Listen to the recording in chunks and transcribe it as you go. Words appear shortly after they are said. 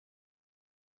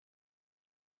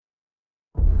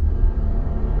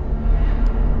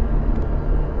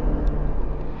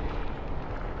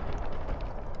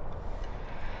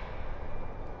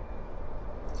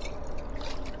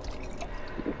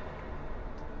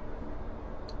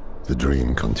The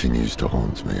dream continues to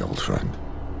haunt me, old friend.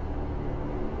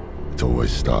 It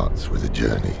always starts with a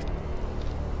journey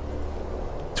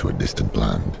to a distant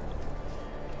land.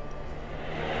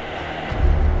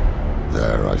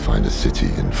 There I find a city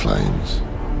in flames,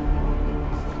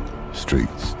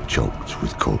 streets choked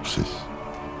with corpses,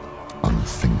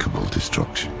 unthinkable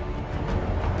destruction.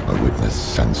 I witness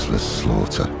senseless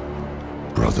slaughter,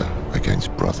 brother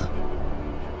against brother,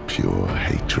 pure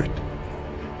hatred.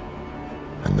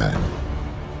 And then,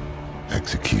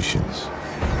 executions,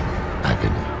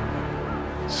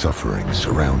 agony, suffering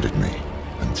surrounded me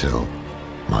until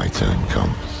my turn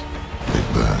comes. They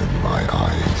burn my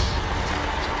eyes,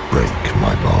 break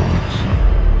my bones.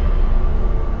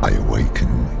 I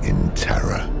awaken in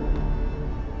terror.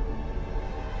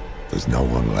 There's no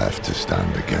one left to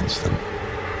stand against them.